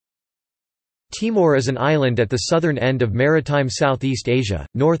Timor is an island at the southern end of maritime Southeast Asia,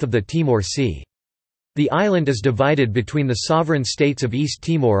 north of the Timor Sea. The island is divided between the sovereign states of East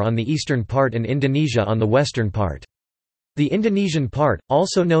Timor on the eastern part and Indonesia on the western part. The Indonesian part,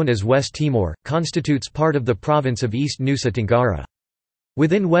 also known as West Timor, constitutes part of the province of East Nusa Tenggara.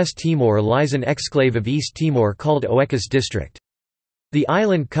 Within West Timor lies an exclave of East Timor called Oekas District. The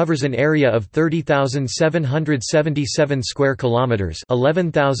island covers an area of 30,777 square kilometers,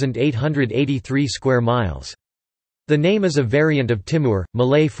 11,883 square miles. The name is a variant of Timur,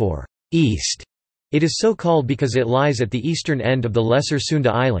 Malay for east. It is so called because it lies at the eastern end of the Lesser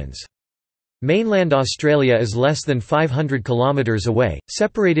Sunda Islands. Mainland Australia is less than 500 kilometers away,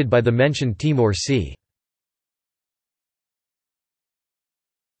 separated by the mentioned Timor Sea.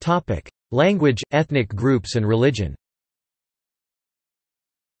 Topic: Language, ethnic groups and religion.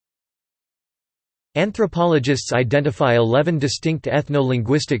 Anthropologists identify 11 distinct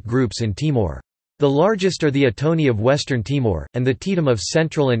ethno-linguistic groups in Timor. The largest are the Atoni of Western Timor, and the Tetum of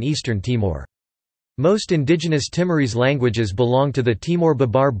Central and Eastern Timor. Most indigenous Timorese languages belong to the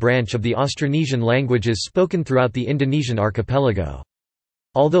Timor-Babar branch of the Austronesian languages spoken throughout the Indonesian archipelago.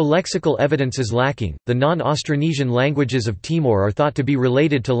 Although lexical evidence is lacking, the non-Austronesian languages of Timor are thought to be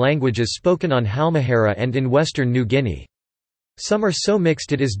related to languages spoken on Halmahera and in western New Guinea. Some are so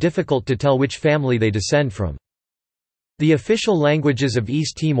mixed it is difficult to tell which family they descend from. The official languages of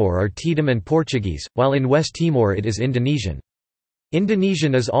East Timor are Tetum and Portuguese, while in West Timor it is Indonesian.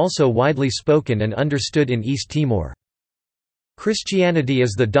 Indonesian is also widely spoken and understood in East Timor. Christianity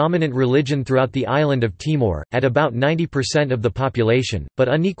is the dominant religion throughout the island of Timor, at about 90% of the population, but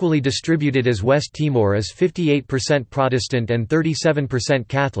unequally distributed as West Timor is 58% Protestant and 37%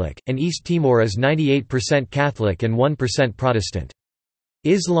 Catholic, and East Timor is 98% Catholic and 1% Protestant.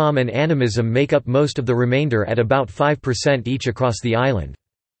 Islam and animism make up most of the remainder at about 5% each across the island.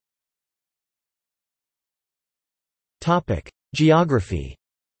 Geography.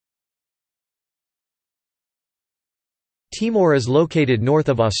 Timor is located north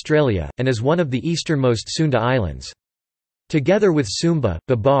of Australia, and is one of the easternmost Sunda Islands. Together with Sumba,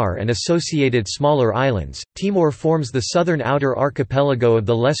 Babar and associated smaller islands, Timor forms the southern outer archipelago of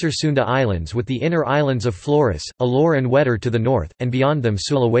the Lesser Sunda Islands with the inner islands of Flores, Alor and Wetter to the north, and beyond them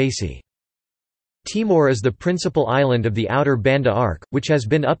Sulawesi. Timor is the principal island of the outer Banda Arc, which has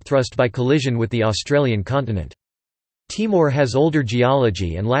been upthrust by collision with the Australian continent. Timor has older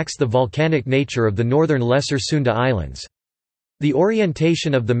geology and lacks the volcanic nature of the northern Lesser Sunda Islands. The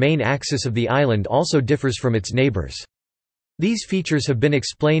orientation of the main axis of the island also differs from its neighbours. These features have been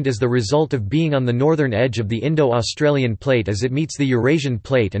explained as the result of being on the northern edge of the Indo-Australian Plate as it meets the Eurasian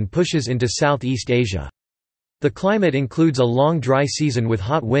Plate and pushes into Southeast Asia. The climate includes a long dry season with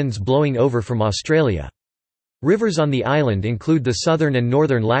hot winds blowing over from Australia. Rivers on the island include the southern and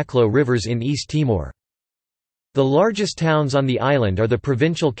northern Laclo rivers in East Timor. The largest towns on the island are the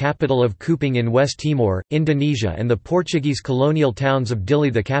provincial capital of Kupang in West Timor, Indonesia, and the Portuguese colonial towns of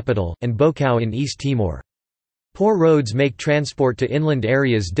Dili the capital, and Bocau in East Timor. Poor roads make transport to inland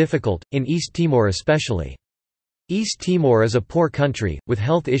areas difficult, in East Timor especially. East Timor is a poor country, with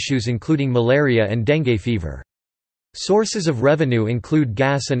health issues including malaria and dengue fever. Sources of revenue include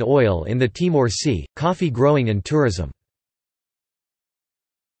gas and oil in the Timor Sea, coffee growing and tourism.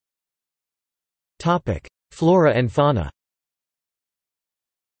 Flora and fauna.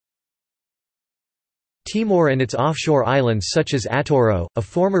 Timor and its offshore islands such as Atoro, a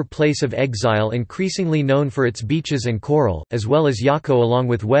former place of exile increasingly known for its beaches and coral, as well as Yako along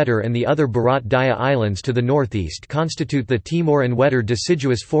with Wetter and the other Barat Daya islands to the northeast constitute the Timor and Wetter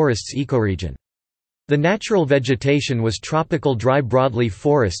deciduous forests ecoregion. The natural vegetation was tropical dry broadleaf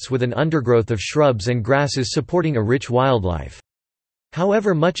forests with an undergrowth of shrubs and grasses supporting a rich wildlife.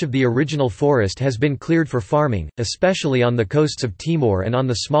 However, much of the original forest has been cleared for farming, especially on the coasts of Timor and on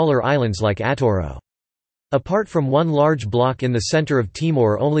the smaller islands like Atoro. Apart from one large block in the center of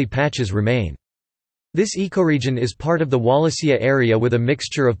Timor, only patches remain. This ecoregion is part of the Wallacea area with a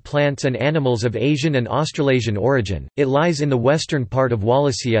mixture of plants and animals of Asian and Australasian origin. It lies in the western part of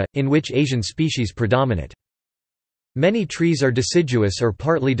Wallacea, in which Asian species predominate. Many trees are deciduous or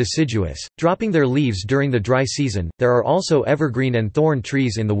partly deciduous, dropping their leaves during the dry season. There are also evergreen and thorn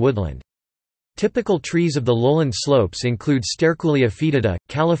trees in the woodland. Typical trees of the lowland slopes include Sterculia foetida,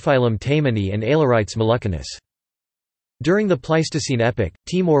 Calophyllum taimani, and Aelarites mollucanus. During the Pleistocene epoch,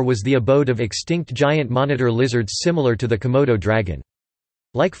 Timor was the abode of extinct giant monitor lizards similar to the Komodo dragon.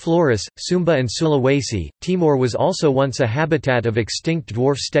 Like Flores, Sumba and Sulawesi, Timor was also once a habitat of extinct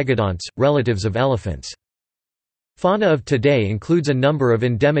dwarf stegodonts, relatives of elephants. Fauna of today includes a number of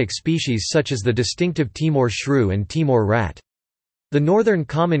endemic species such as the distinctive Timor shrew and Timor rat. The northern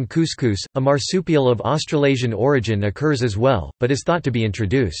common couscous, a marsupial of Australasian origin, occurs as well, but is thought to be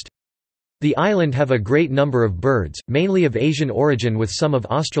introduced. The island have a great number of birds, mainly of Asian origin with some of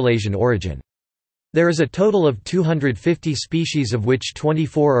Australasian origin. There is a total of 250 species, of which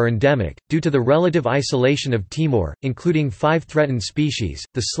 24 are endemic, due to the relative isolation of Timor, including 5 threatened species: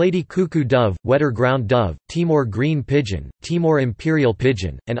 the slaty cuckoo dove, wetter ground dove, Timor green pigeon, Timor imperial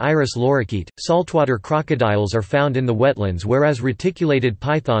pigeon, and Iris lorikeet. Saltwater crocodiles are found in the wetlands, whereas reticulated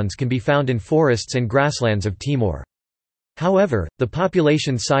pythons can be found in forests and grasslands of Timor. However, the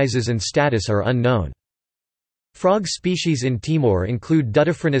population sizes and status are unknown. Frog species in Timor include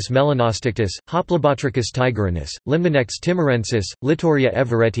Dudiphrynus melanostictus, Hoplobotrachus tigerinus, Limnanex timorensis, Littoria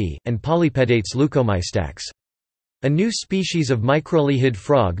everetti, and Polypedates leucomystax. A new species of microlithid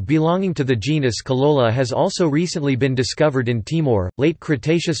frog belonging to the genus Calola has also recently been discovered in Timor. Late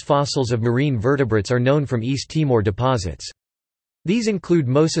Cretaceous fossils of marine vertebrates are known from East Timor deposits. These include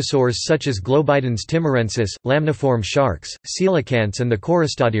mosasaurs such as Globidens timorensis, lamniform sharks, coelacanths, and the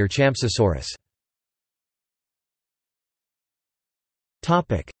Choristodere champsosaurus.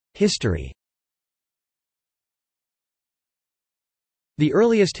 History. The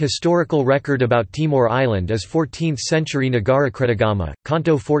earliest historical record about Timor Island is 14th-century Nagarakretagama,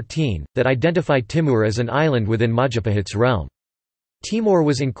 Canto 14, that identify Timor as an island within Majapahit's realm. Timor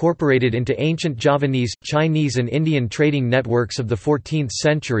was incorporated into ancient Javanese, Chinese and Indian trading networks of the 14th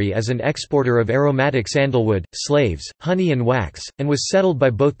century as an exporter of aromatic sandalwood, slaves, honey and wax, and was settled by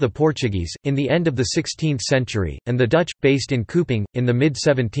both the Portuguese, in the end of the 16th century, and the Dutch, based in Kupang, in the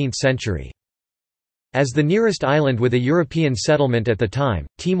mid-17th century. As the nearest island with a European settlement at the time,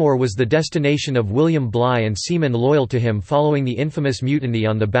 Timor was the destination of William Bligh and seamen loyal to him following the infamous mutiny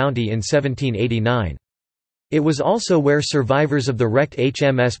on the Bounty in 1789. It was also where survivors of the wrecked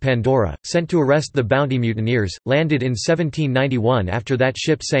HMS Pandora, sent to arrest the Bounty mutineers, landed in 1791 after that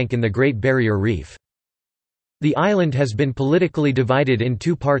ship sank in the Great Barrier Reef. The island has been politically divided in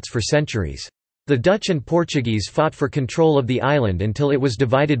 2 parts for centuries. The Dutch and Portuguese fought for control of the island until it was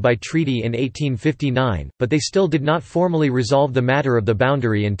divided by treaty in 1859, but they still did not formally resolve the matter of the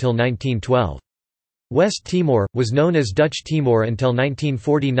boundary until 1912. West Timor was known as Dutch Timor until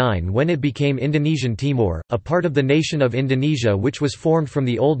 1949, when it became Indonesian Timor, a part of the nation of Indonesia which was formed from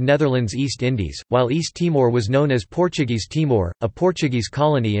the old Netherlands East Indies, while East Timor was known as Portuguese Timor, a Portuguese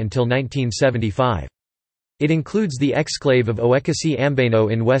colony until 1975. It includes the exclave of Oekasi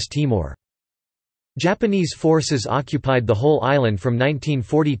Ambeno in West Timor. Japanese forces occupied the whole island from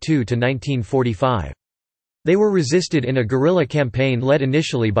 1942 to 1945. They were resisted in a guerrilla campaign led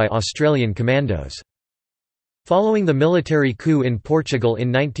initially by Australian commandos. Following the military coup in Portugal in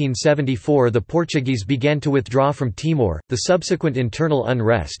 1974, the Portuguese began to withdraw from Timor. The subsequent internal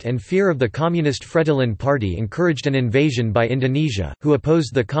unrest and fear of the Communist Fretilin Party encouraged an invasion by Indonesia, who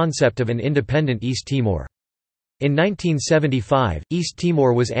opposed the concept of an independent East Timor. In 1975, East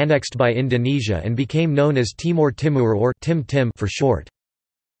Timor was annexed by Indonesia and became known as Timor Timur or Tim Tim for short.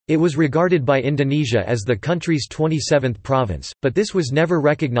 It was regarded by Indonesia as the country's 27th province, but this was never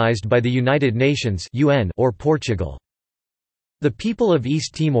recognized by the United Nations (UN) or Portugal. The people of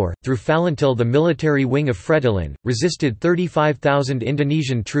East Timor, through Falintil, the military wing of Fretilin, resisted 35,000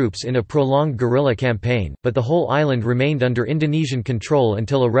 Indonesian troops in a prolonged guerrilla campaign, but the whole island remained under Indonesian control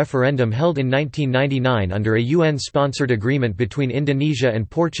until a referendum held in 1999 under a UN-sponsored agreement between Indonesia and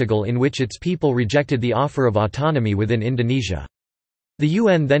Portugal in which its people rejected the offer of autonomy within Indonesia. The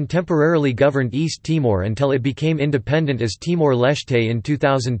UN then temporarily governed East Timor until it became independent as Timor-Leste in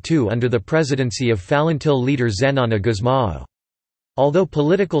 2002 under the presidency of Falintil leader Zenana Gusmao. Although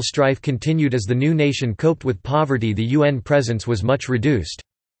political strife continued as the new nation coped with poverty, the UN presence was much reduced.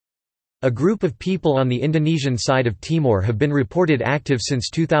 A group of people on the Indonesian side of Timor have been reported active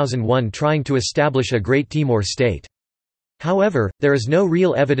since 2001 trying to establish a Great Timor state. However, there is no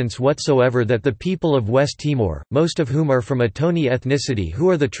real evidence whatsoever that the people of West Timor, most of whom are from a Toni ethnicity who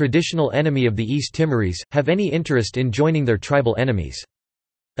are the traditional enemy of the East Timorese, have any interest in joining their tribal enemies.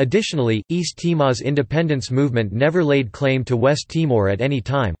 Additionally, East Timor's independence movement never laid claim to West Timor at any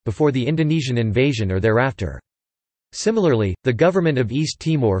time, before the Indonesian invasion or thereafter. Similarly, the government of East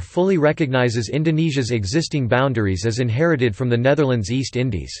Timor fully recognizes Indonesia's existing boundaries as inherited from the Netherlands East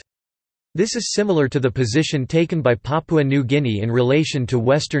Indies. This is similar to the position taken by Papua New Guinea in relation to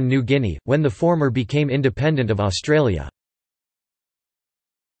Western New Guinea, when the former became independent of Australia.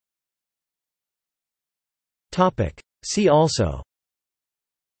 See also: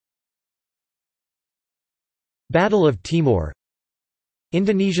 Battle of Timor,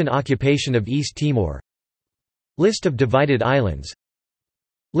 Indonesian occupation of East Timor, List of divided islands,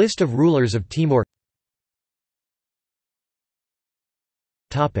 List of rulers of Timor.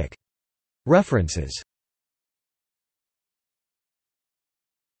 References.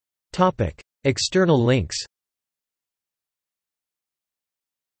 External links.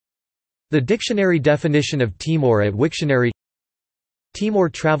 The dictionary definition of Timor at Wiktionary. Timor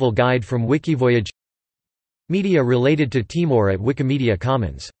travel guide from Wikivoyage. Media related to Timor at Wikimedia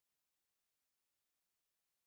Commons.